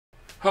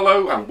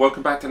Hello and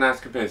welcome back to NAS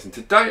Comparison.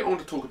 Today I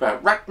want to talk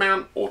about rack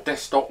mount or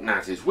desktop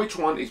NASes. Which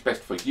one is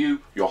best for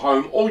you, your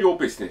home or your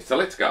business? So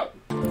let's go.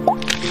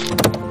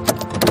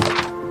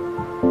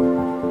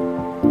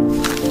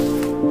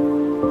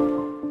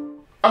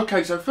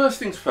 Okay, so first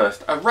things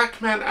first, a rack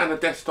mount and a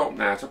desktop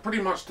NAS are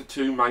pretty much the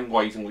two main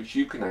ways in which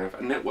you can have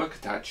a network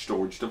attached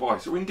storage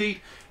device, or indeed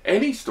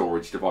any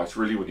storage device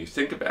really when you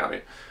think about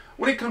it.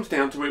 When it comes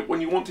down to it,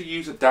 when you want to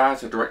use a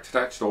DAS, a direct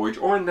attached storage,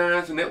 or a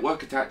NAS, a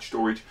network attached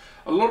storage,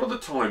 a lot of the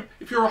time,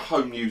 if you're a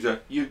home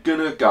user, you're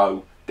gonna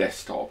go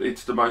desktop.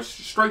 It's the most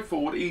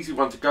straightforward, easy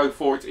one to go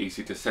for, it's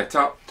easy to set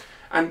up.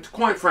 And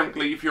quite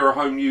frankly, if you're a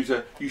home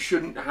user, you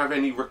shouldn't have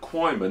any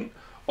requirement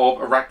of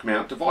a rack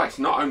mount device.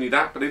 Not only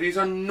that, but it is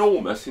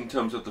enormous in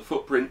terms of the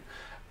footprint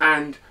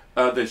and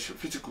the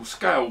physical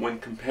scale when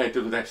compared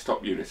to the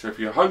desktop unit. So if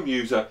you're a home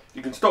user,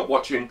 you can stop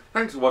watching.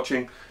 Thanks for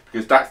watching,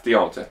 because that's the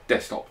answer,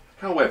 desktop.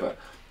 However,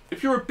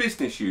 if you're a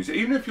business user,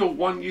 even if you're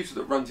one user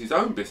that runs his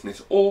own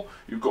business or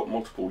you've got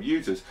multiple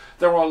users,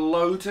 there are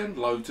loads and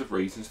loads of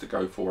reasons to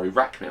go for a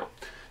rack mount.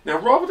 Now,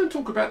 rather than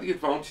talk about the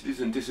advantages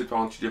and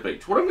disadvantages of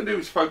each, what I'm going to do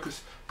is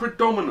focus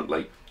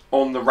predominantly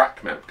on the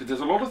rack mount, because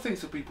there's a lot of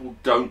things that people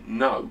don't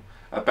know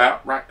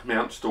about rack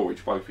mount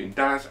storage, both in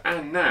DAS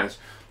and NAS,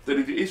 that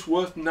it is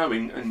worth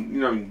knowing and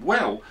knowing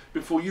well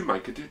before you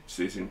make a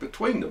decision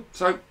between them.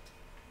 So,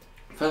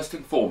 first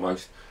and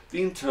foremost,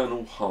 the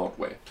internal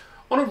hardware.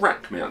 On a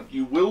rack mount,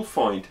 you will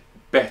find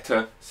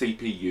better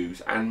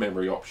CPUs and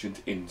memory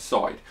options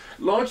inside,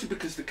 largely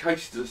because the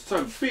cases are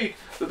so big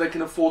that they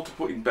can afford to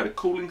put in better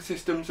cooling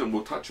systems, and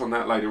we'll touch on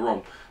that later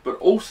on, but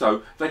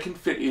also they can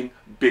fit in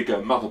bigger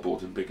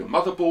motherboards, and bigger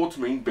motherboards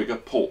mean bigger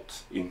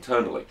ports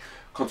internally.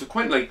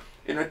 Consequently,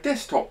 in a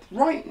desktop,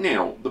 right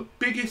now, the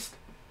biggest,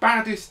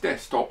 baddest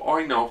desktop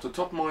I know off the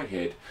top of my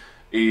head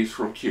is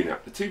from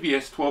QNAP, the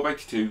TVS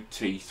 1282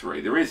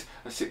 T3. There is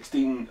a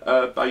 16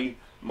 bay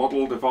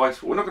model device,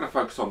 but we're not going to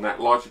focus on that,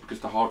 largely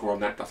because the hardware on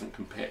that doesn't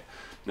compare.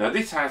 Now,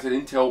 this has an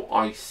Intel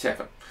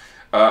i7.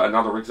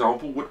 Another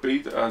example would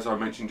be, as I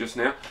mentioned just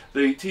now,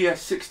 the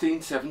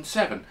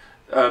TS1677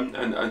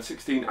 and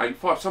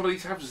 1685. Some of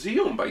these have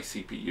Xeon based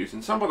CPUs,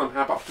 and some of them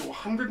have up to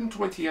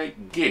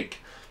 128 gig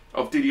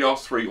of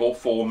DDR3 or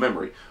 4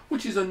 memory,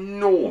 which is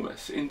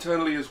enormous.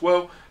 Internally as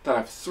well, they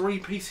have 3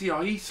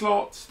 PCIe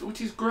slots,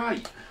 which is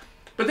great.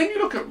 But then you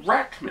look at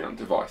rack mount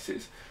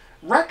devices.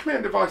 Rack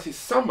mount devices,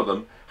 some of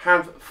them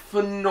have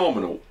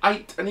phenomenal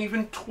 8 and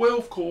even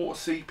 12 core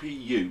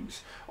CPUs.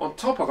 On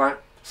top of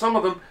that, some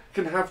of them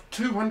can have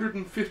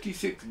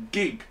 256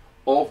 gig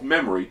of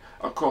memory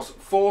across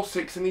 4,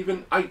 6 and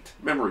even 8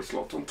 memory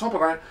slots. On top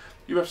of that,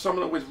 you have some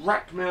of them with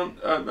rack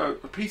mount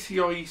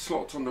PCIe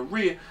slots on the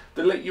rear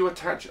that let you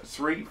attach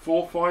 3,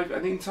 4, 5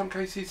 and in some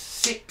cases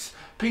 6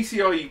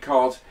 PCIe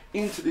cards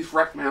into this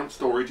rack mount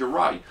storage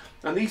array.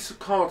 And these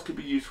cards could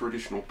be used for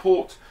additional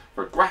ports,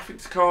 for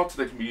graphics cards,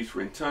 they can be used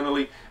for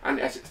internally, and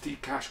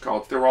SSD cache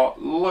cards. There are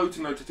loads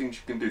and loads of things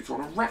you can do. So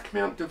on a rack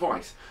mount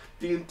device,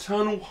 the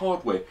internal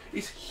hardware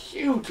is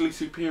hugely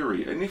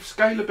superior, and if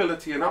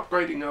scalability and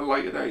upgrading at a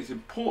later date is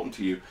important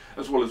to you,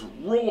 as well as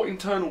raw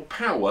internal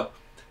power,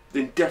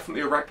 then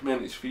definitely a rack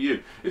mount is for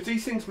you. If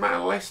these things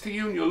matter less to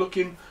you and you're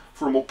looking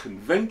for a more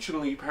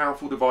conventionally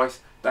powerful device,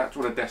 that's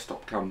when a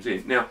desktop comes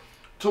in. Now,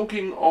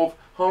 talking of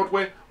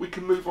hardware, we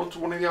can move on to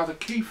one of the other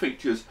key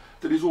features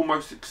that is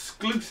almost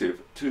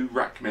exclusive to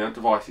rack mount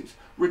devices: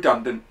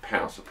 redundant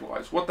power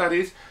supplies. What that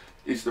is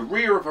the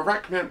rear of a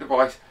rack mount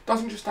device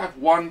doesn't just have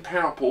one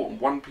power port and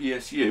one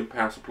PSU,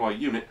 power supply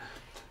unit,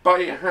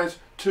 but it has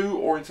 2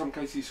 or in some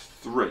cases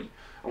 3.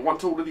 And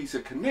once all of these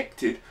are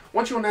connected,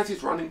 once your NAS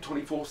is running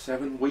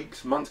 24/7,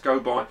 weeks, months go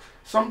by,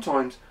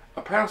 sometimes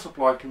a power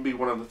supply can be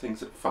one of the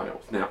things that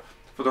fails. Now,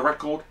 for the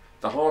record,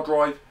 the hard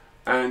drive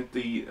and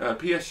the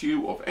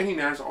PSU of any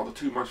NAS are the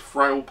 2 most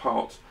frail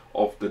parts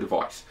of the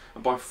device.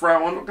 And by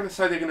frail, I'm not going to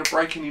say they're going to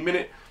break any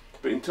minute,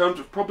 but in terms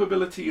of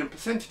probability and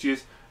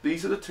percentages,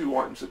 these are the 2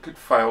 items that could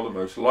fail the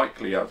most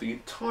likely out of the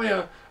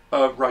entire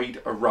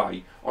RAID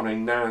array on a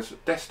NAS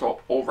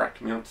desktop or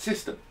rack mount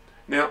system.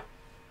 Now,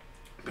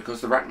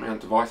 because the rack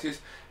mount devices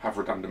have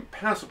redundant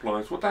power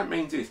supplies, what that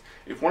means is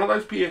if one of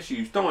those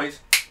PSUs dies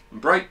and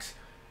breaks,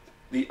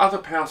 the other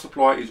power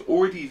supply is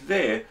already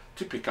there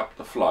to pick up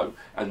the flow,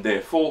 and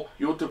therefore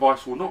your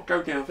device will not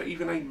go down for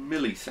even a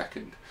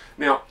millisecond.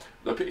 Now,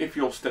 if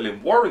you're still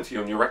in warranty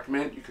on your rack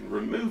mount, you can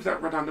remove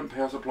that redundant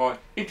power supply,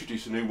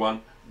 introduce a new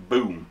one,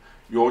 boom,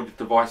 your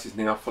device is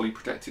now fully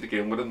protected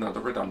again with another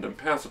redundant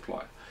power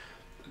supply.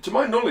 To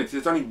my knowledge,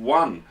 there's only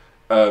one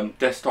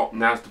desktop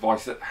NAS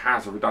device that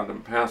has a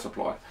redundant power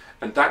supply,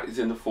 and that is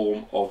in the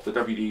form of the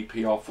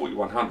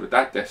WD-PR4100,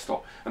 that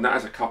desktop, and that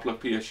has a couple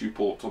of PSU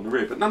ports on the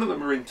rear, but none of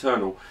them are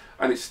internal,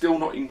 and it's still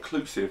not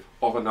inclusive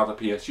of another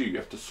PSU. You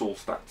have to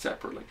source that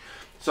separately.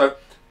 So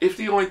if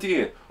the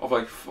idea of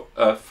a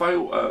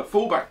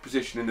fallback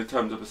position in the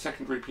terms of a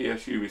secondary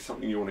PSU is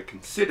something you want to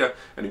consider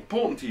and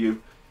important to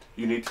you,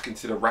 you need to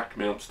consider rack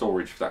mount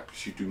storage for that,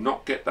 because you do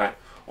not get that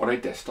on a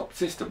desktop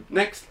system.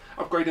 Next,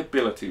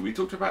 upgradability. We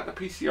talked about the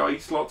PCIe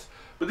slots,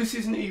 but this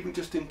isn't even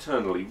just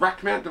internally.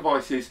 Rack mount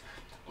devices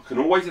I can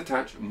always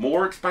attach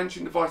more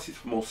expansion devices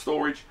for more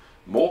storage,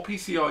 more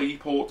PCIe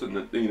ports, and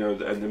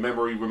the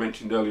memory we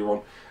mentioned earlier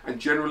on, and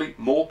generally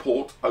more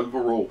ports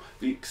overall.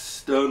 The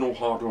external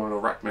hardware on a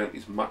rack mount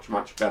is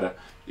much better.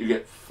 You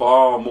get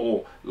far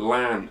more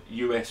LAN,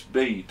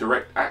 USB,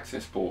 direct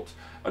access ports,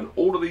 and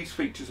all of these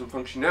features and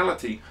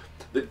functionality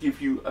that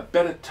give you a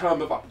better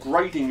term of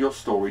upgrading your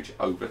storage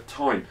over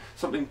time,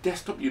 something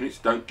desktop units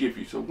don't give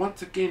you. So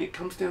once again, it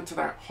comes down to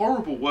that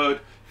horrible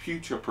word,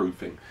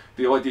 future-proofing.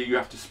 The idea you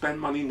have to spend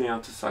money now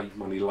to save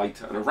money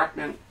later, and a rack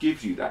mount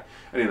gives you that.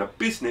 And in a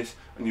business,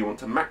 and you want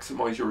to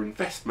maximize your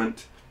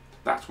investment,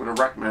 that's when a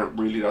rack mount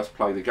really does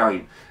play the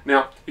game.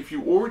 Now, if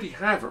you already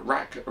have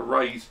rack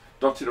arrays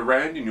dotted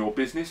around in your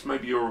business,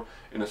 maybe you're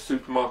in a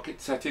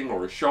supermarket setting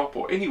or a shop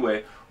or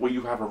anywhere where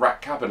you have a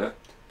rack cabinet,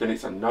 then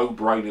it's a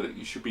no-brainer that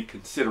you should be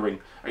considering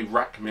a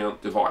rack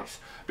mount device.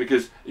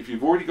 Because if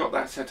you've already got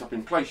that set up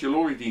in place, you'll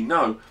already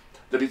know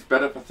that it's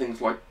better for things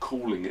like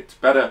cooling. It's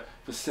better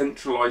for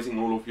centralizing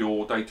all of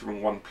your data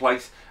in one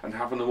place and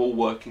having them all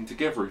working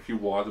together if you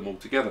wire them all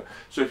together.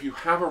 So if you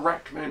have a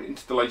rack mount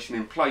installation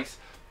in place,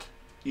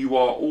 you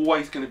are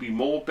always going to be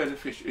more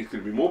beneficial. It's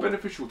going to be more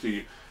beneficial to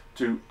you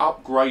to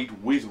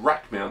upgrade with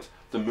rack mount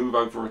than move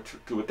over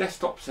to a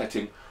desktop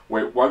setting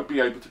where it won't be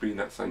able to be in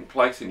that same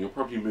place, and you'll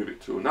probably move it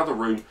to another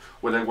room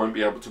where they won't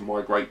be able to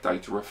migrate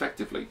data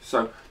effectively.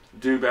 So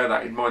do bear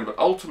that in mind. But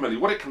ultimately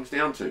what it comes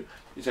down to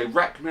is a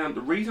rack mount.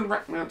 The reason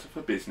rack mounts are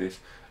for business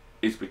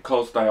is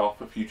because they are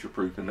for future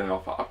proof and they are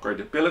for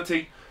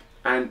upgradability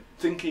and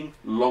thinking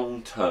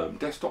long term.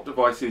 Desktop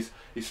devices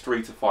is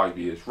 3 to 5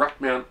 years, rack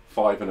mount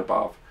 5 and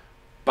above.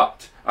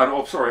 But, and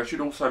oh sorry, I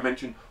should also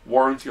mention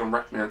warranty on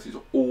rack mounts is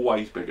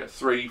always bigger,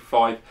 3,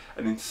 5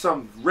 and in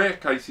some rare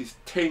cases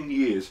 10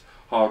 years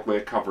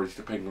hardware coverage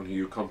depending on who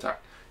you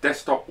contact.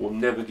 Desktop will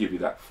never give you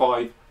that,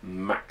 5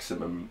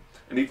 maximum,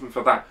 and even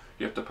for that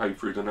you have to pay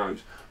through the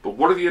nose. But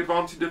what are the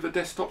advantages of a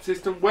desktop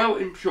system? Well,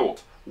 in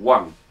short,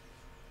 1,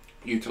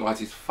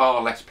 utilises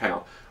far less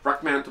power.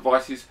 Rack mount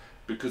devices,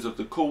 because of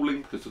the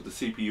cooling, because of the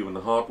CPU and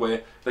the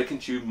hardware, they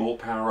consume more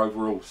power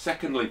overall.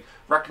 Secondly,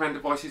 rack mount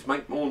devices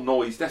make more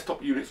noise.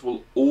 Desktop units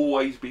will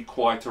always be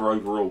quieter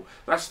overall.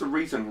 That's the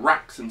reason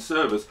racks and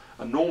servers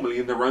are normally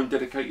in their own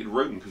dedicated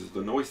room, because of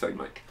the noise they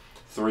make.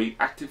 3,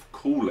 active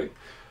cooling.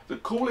 The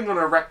cooling on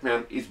a rack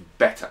mount is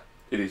better.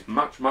 It is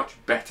much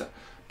better,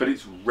 but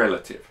it's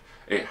relative.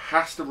 It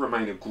has to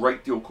remain a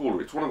great deal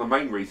cooler. It's one of the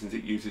main reasons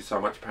it uses so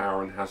much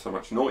power and has so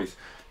much noise.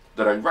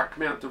 That a rack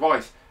mount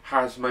device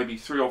has maybe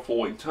 3 or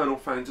 4 internal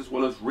fans as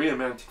well as rear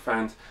mounted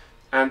fans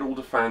and all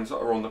the fans that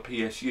are on the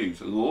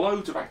PSUs.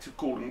 Loads of active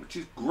cooling, which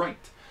is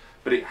great,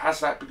 but it has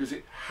that because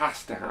it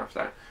has to have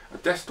that. A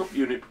desktop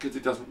unit, because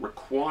it doesn't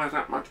require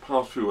that much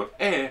pass through of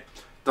air,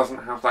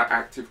 doesn't have that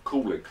active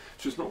cooling.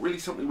 So it's not really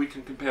something we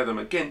can compare them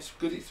against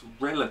because it's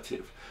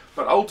relative.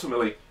 But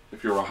ultimately,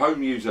 if you're a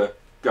home user,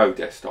 go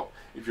desktop.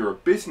 If you're a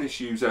business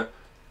user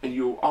and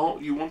you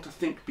want to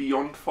think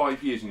beyond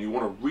 5 years and you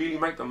want to really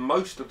make the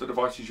most of the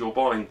devices you're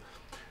buying,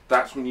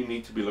 that's when you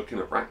need to be looking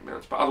at rack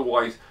mounts. But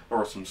otherwise, there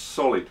are some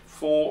solid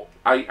 4,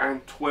 8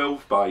 and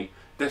 12 bay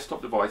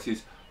desktop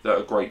devices that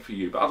are great for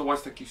you. But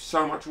otherwise, thank you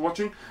so much for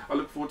watching. I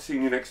look forward to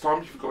seeing you next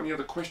time. If you've got any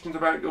other questions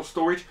about your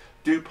storage,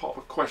 do pop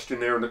a question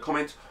there in the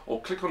comments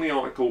or click on the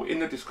article in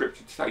the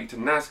description to take you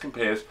to NAS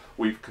Compares.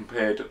 We've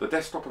compared the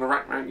desktop and the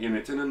rack mount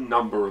units in a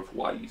number of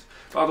ways.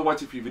 But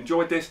otherwise, if you've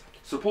enjoyed this,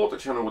 support the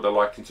channel with a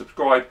like and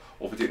subscribe,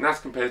 or visit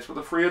NAS Compares for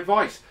the free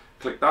advice.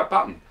 Click that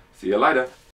button. See you later.